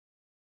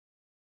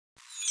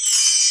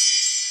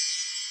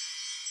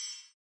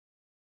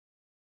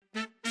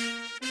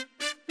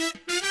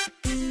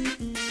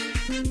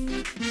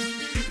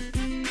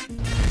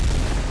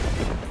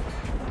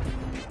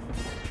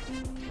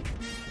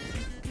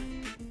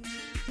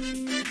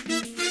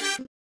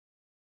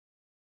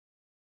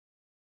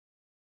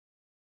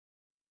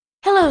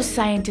Hello,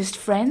 scientist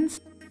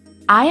friends.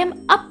 I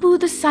am Appu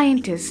the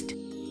scientist,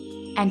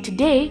 and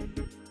today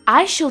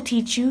I shall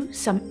teach you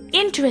some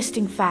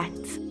interesting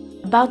facts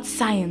about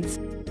science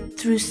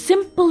through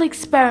simple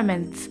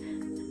experiments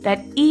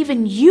that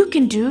even you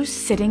can do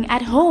sitting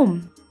at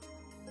home.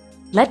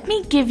 Let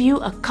me give you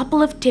a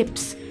couple of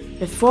tips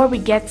before we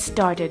get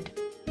started.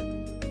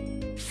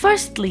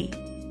 Firstly,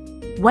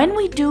 when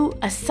we do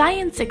a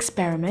science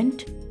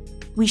experiment,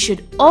 we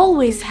should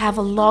always have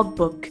a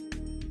logbook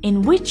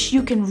in which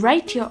you can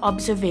write your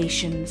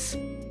observations.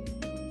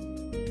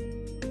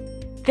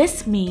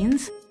 This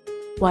means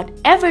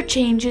whatever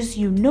changes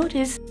you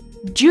notice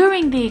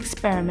during the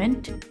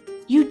experiment,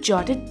 you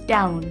jot it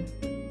down.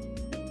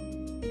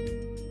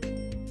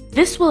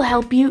 This will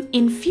help you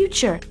in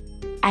future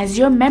as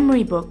your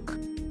memory book.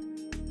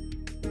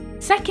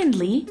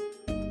 Secondly,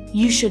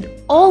 you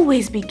should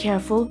always be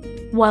careful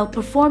while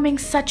performing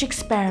such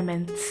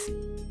experiments.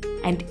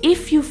 And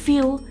if you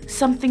feel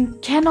something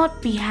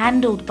cannot be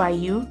handled by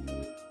you,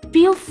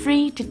 feel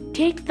free to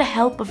take the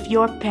help of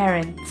your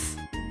parents.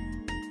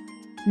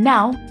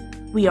 Now,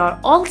 we are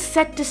all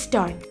set to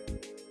start.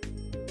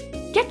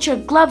 Get your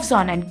gloves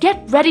on and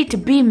get ready to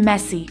be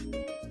messy.